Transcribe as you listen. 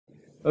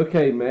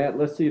Okay, Matt,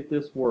 let's see if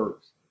this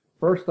works.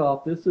 First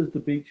off, this is the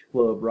beach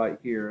club right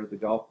here, the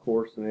golf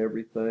course and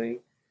everything.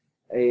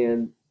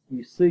 And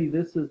you see,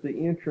 this is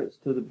the entrance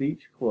to the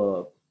beach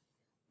club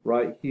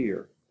right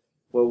here.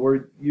 Well,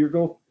 where you're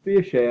going to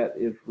fish at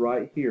is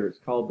right here. It's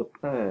called the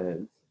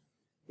Pines.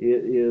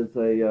 It is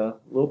a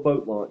little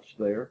boat launch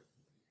there.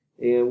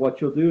 And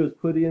what you'll do is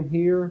put in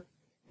here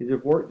is you'll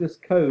work this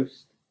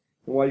coast.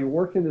 And while you're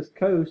working this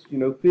coast,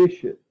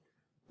 fish it.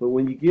 But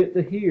when you get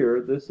to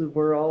here, this is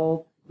where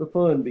all the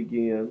fun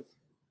begins.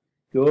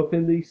 Go up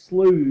in these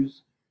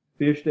sloughs,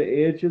 fish the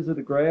edges of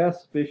the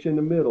grass, fish in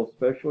the middle,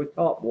 especially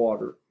top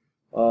water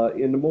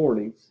in the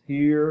mornings.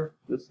 Here,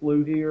 the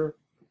slough here.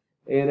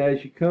 And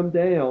as you come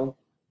down,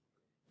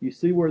 you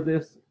see where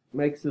this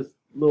makes this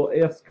little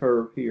S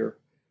curve here.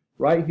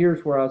 Right here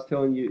is where I was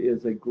telling you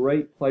is a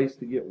great place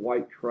to get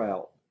white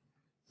trout.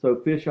 So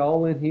fish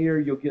all in here.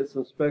 You'll get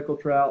some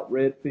speckled trout,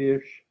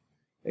 redfish,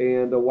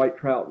 and a white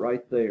trout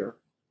right there.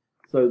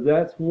 So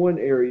that's one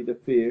area to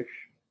fish.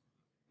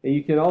 And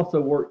you can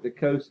also work the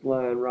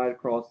coastline right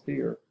across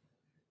here.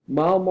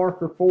 Mile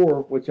marker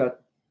 4, which I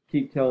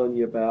keep telling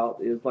you about,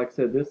 is like I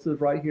said, this is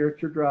right here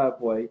at your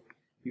driveway.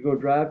 You're going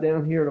to drive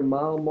down here to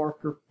mile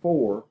marker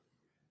 4.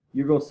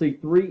 You're going to see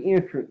 3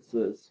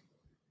 entrances.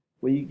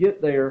 When you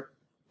get there,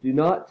 do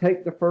not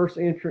take the first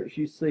entrance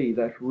you see.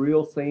 That's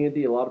real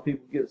sandy. A lot of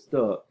people get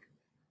stuck.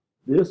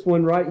 This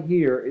one right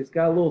here, it's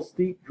got a little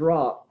steep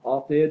drop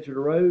off the edge of the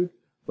road,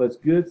 but it's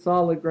good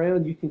solid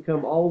ground. You can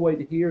come all the way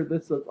to here.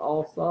 This is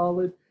all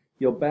solid.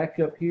 You'll back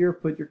up here,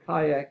 put your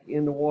kayak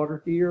in the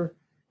water here,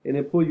 and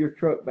then pull your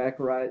truck back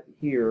right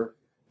here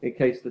in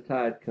case the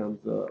tide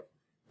comes up.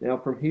 Now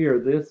from here,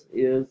 this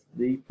is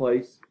the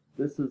place.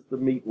 This is the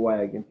meat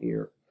wagon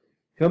here.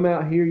 Come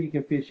out here. You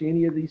can fish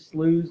any of these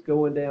sloughs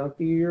going down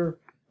here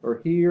or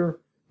here.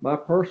 My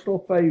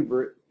personal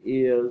favorite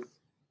is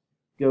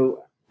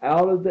go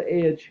out of the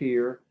edge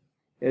here.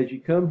 As you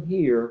come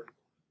here,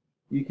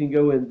 you can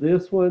go in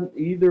this one,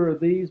 either of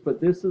these,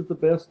 but this is the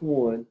best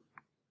one.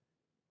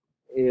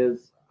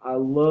 I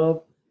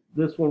love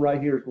this one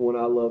right here is the one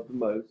I love the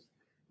most.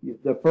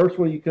 The first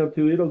one you come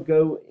to, it'll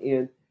go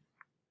and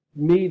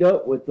meet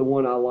up with the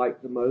one I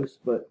like the most,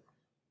 but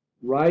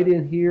right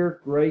in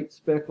here, great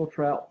speckled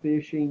trout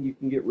fishing. You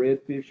can get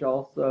redfish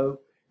also.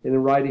 And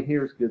then right in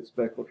here is good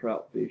speckled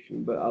trout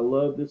fishing. But I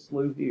love this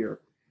slough here.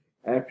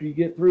 After you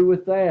get through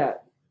with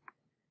that,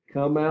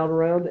 come out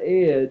around the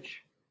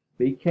edge.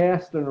 Be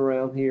casting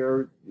around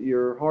here.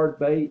 Your hard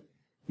bait,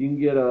 you can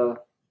get a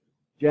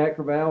Jack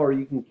Crevalle or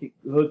you can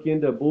hook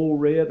into a bull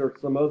red or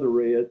some other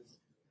reds.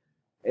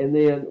 And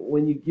then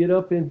when you get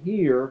up in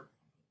here,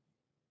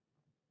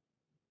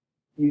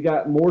 you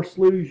got more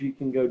sloughs you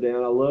can go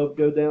down. I love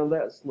go down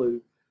that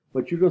slough.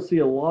 But you're going to see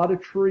a lot of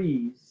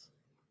trees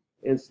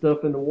and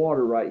stuff in the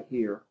water right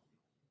here.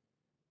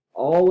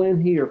 All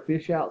in here.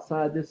 Fish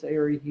outside this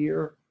area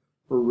here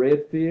for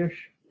redfish.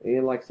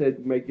 And like I said,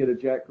 you may get a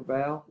Jack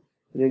Crevalle.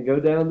 And then go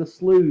down the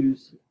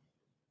sloughs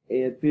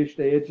and fish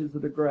the edges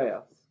of the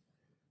grass.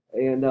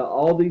 And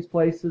all these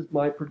places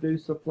might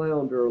produce a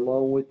flounder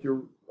along with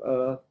your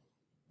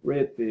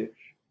redfish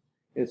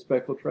and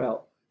speckled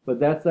trout. But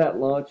that's that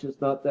launch.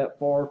 It's not that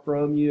far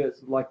from you.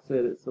 It's like I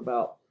said, it's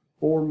about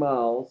 4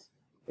 miles,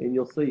 and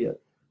you'll see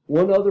it.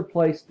 One other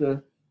place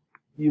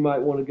you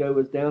might want to go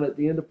is down at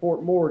the end of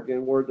Fort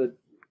Morgan, where the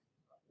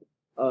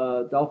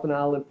Dauphin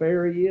Island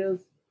Ferry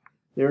is.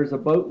 There's a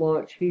boat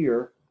launch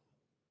here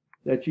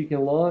that you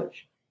can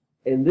launch,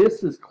 and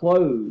this is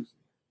closed.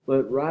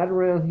 But right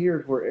around here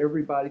is where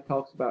everybody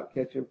talks about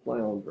catching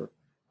flounder.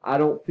 I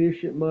don't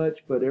fish it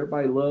much, but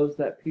everybody loves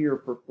that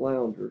pier for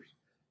flounders.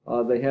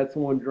 They had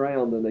someone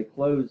drowned and they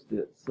closed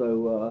it.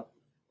 So,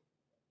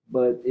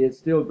 but it's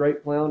still a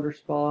great flounder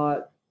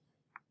spot.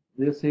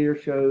 This here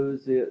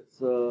shows it's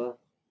the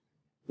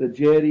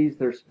jetties.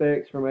 They're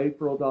specs from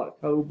April to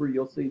October.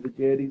 You'll see the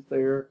jetties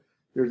there.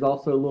 There's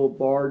also a little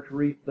barge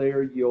reef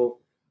there. You'll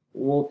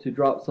want to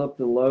drop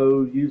something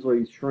low,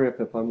 usually shrimp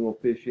if I'm going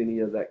to fish any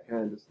of that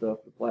kind of stuff,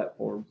 the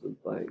platforms and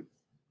things.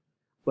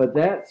 But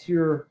that's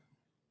the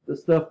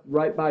stuff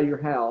right by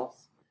your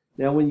house.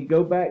 Now when you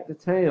go back to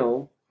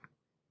town,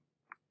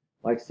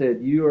 like I said,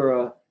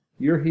 you're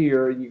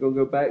here and you're going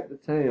to go back to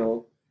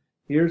town.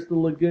 Here's the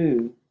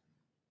lagoon.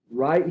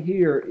 Right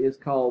here is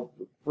called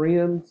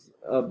Friends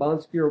Bon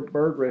Secours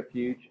Bird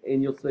Refuge,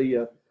 and you'll see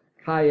a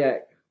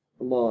kayak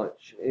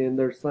launch, and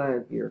there's a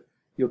sign here.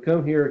 You'll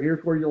come here.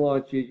 Here's where your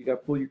launch is. You got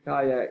to pull your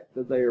kayak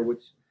to there,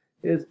 which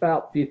is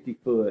about 50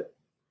 foot.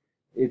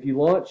 If you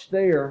launch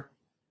there,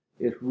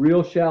 it's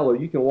real shallow.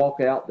 You can walk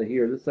out to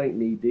here. This ain't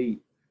knee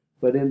deep.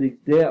 But in these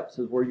depths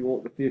is where you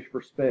want to fish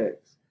for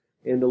specks.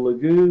 And the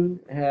lagoon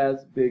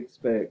has big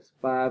specks,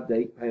 5 to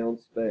 8 pound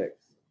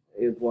specks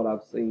is what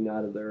I've seen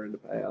out of there in the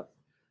past.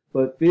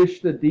 But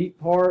fish the deep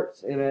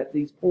parts, and at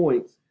these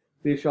points,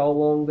 fish all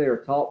along there.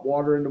 Top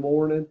water in the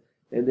morning,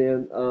 and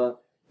then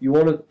you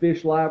want to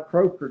fish live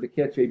croaker to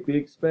catch a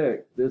big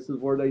speck. This is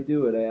where they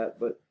do it at.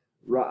 But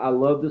I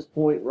love this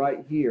point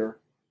right here.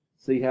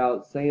 See how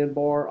it's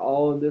sandbar?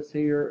 All in this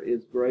here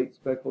is great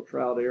speckled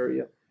trout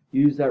area.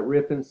 use that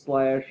rip and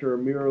slash or a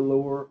mirror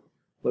lure.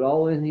 But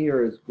all in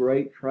here is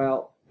great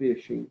trout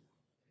fishing.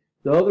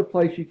 The other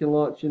place you can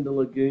launch in the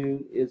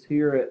lagoon is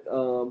here at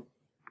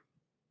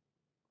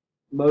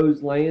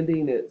Moe's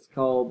Landing. It's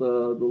called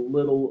the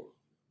Little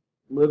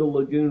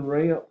Lagoon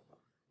Ramp.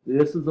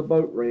 This is a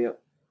boat ramp.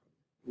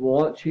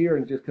 Launch here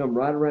and just come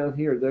right around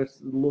here.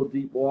 There's a little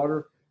deep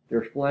water.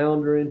 There's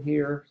flounder in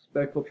here,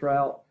 speckled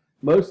trout.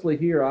 Mostly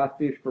here I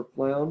fish for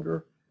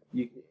flounder.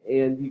 You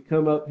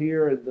come up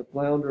here and the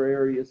flounder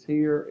area is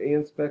here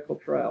and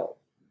speckled trout.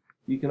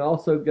 You can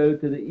also go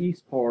to the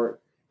east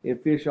part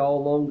and fish all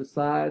along the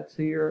sides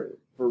here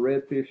for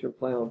redfish and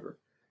flounder.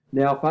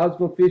 Now, if I was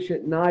going to fish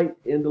at night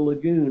in the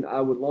lagoon,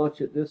 I would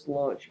launch at this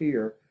launch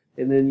here,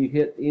 and then you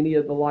hit any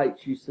of the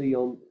lights you see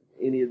on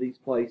any of these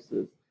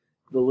places.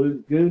 The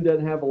lagoon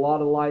doesn't have a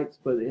lot of lights,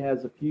 but it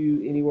has a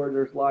few. Anywhere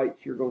there's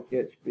lights, you're going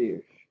to catch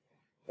fish.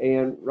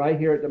 And right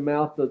here at the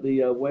mouth of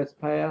the West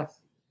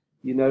Pass,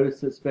 you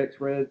notice it specks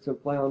reds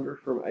and flounders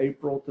from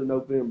April to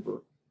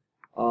November.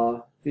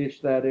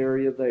 Fish that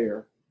area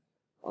there.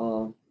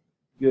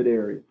 Good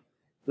area.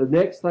 The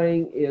next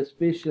thing is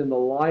fishing the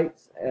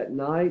lights at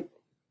night.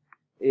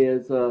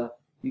 Is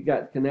you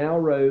got Canal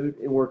Road,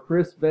 and where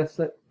Chris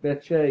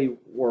Bechet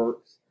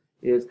works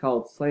is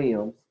called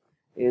Sam's,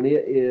 and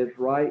it is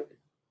right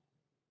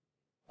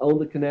on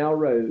the Canal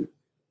Road,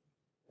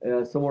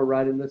 somewhere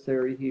right in this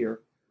area here.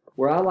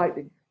 Where I like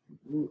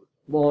to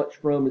launch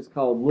from is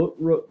called Look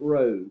Rook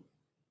Road,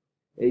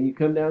 and you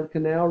come down the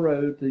Canal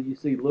Road till you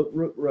see Look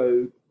Rook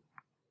Road,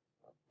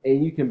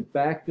 and you can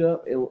back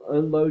up and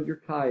unload your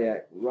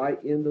kayak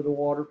right into the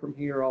water from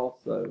here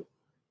also.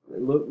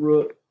 And Look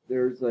Rook,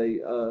 there's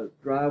a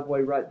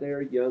driveway right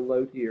there. You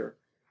unload here.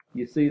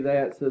 You see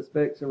that it says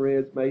Specks and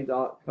Reds May to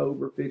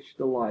October Fish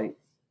the Lights.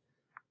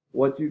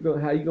 How you're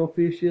gonna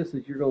fish this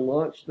is you're gonna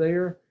launch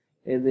there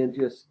and then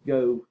just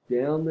go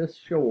down this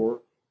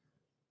shore.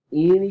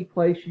 Any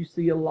place you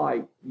see a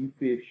light, you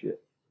fish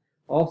it.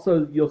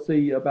 Also, you'll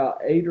see about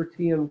 8 or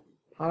 10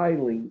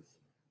 pilings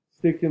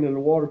sticking in the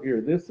water here.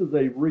 This is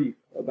a reef,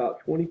 about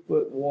 20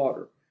 foot in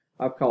water.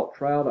 I've caught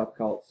trout, I've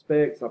caught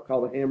specks, I've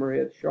caught a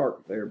hammerhead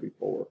shark there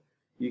before.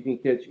 You can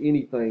catch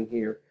anything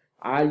here.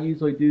 I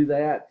usually do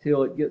that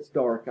till it gets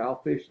dark.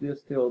 I'll fish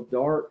this till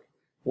dark.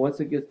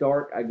 Once it gets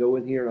dark, I go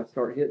in here and I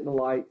start hitting the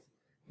lights.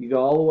 You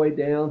go all the way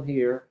down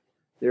here.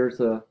 There's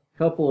a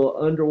couple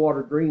of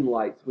underwater green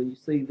lights. When you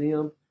see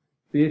them,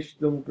 fish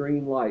them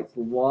green lights.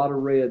 A lot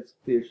of reds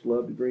fish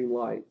love the green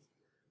lights.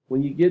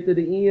 When you get to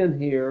the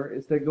end here,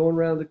 instead of going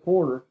around the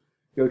corner,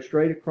 go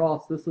straight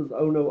across. This is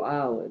Ono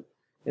Island,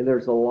 and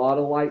there's a lot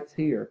of lights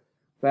here.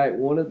 In fact,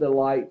 one of the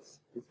lights,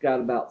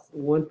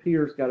 one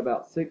pier's got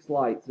about 6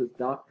 lights. It's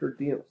Dr.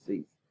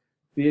 Dempsey's.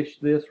 Fish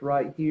this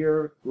right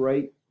here,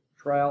 great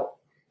trout.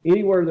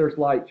 Anywhere there's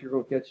lights, you're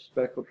going to catch a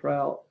speckled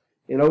trout.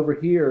 And over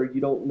here, you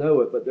don't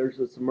know it, but there's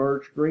a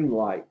submerged green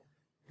light.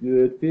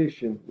 Good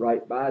fishing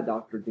right by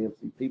Dr.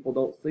 Dempsey. People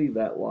don't see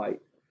that light.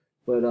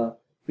 But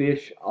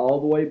fish all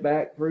the way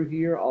back through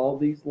here, all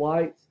these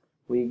lights.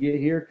 When you get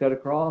here, cut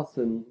across,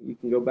 and you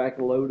can go back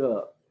and load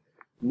up.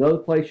 Another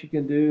place you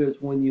can do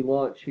is when you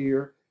launch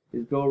here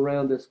is go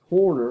around this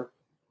corner,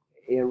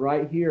 and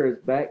right here is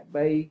Back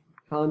Bay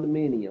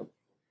Condominium.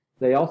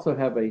 They also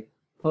have a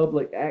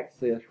public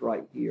access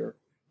right here.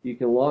 You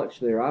can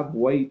launch there. I've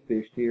wade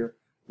fished here.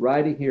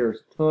 Right in here is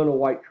a ton of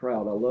white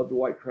trout. I love the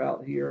white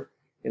trout here.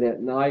 And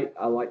at night,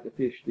 I like to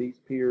fish these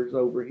piers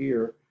over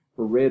here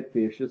for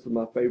redfish. This is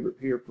my favorite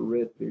pier for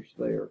redfish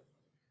there.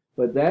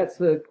 But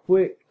that's a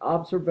quick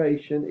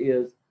observation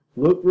is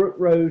Look Rook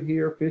Road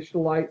here, fish the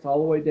lights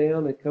all the way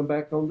down and come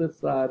back on this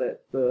side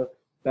at the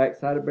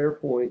backside of Bear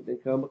Point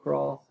and come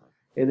across.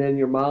 And then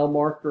your mile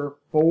marker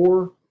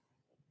 4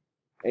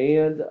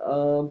 and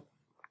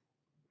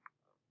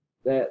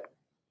that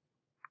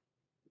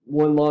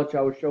one launch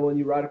I was showing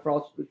you right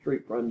across the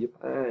street from you,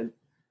 Pine,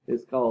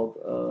 is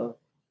called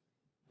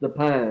the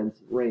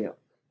Pines Ramp.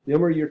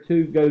 Them are your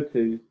 2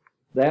 go-tos.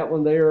 That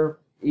one there,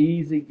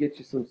 easy, get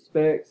you some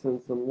specks and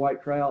some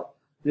white trout.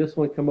 This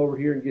one, come over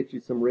here and get you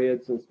some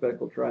reds and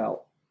speckled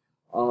trout.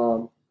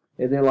 And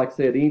then, like I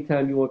said,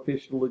 anytime you want to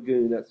fish the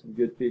lagoon, that's some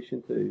good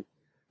fishing too.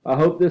 I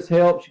hope this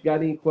helps. You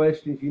got any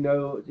questions,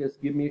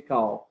 just give me a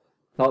call.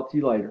 Talk to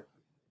you later.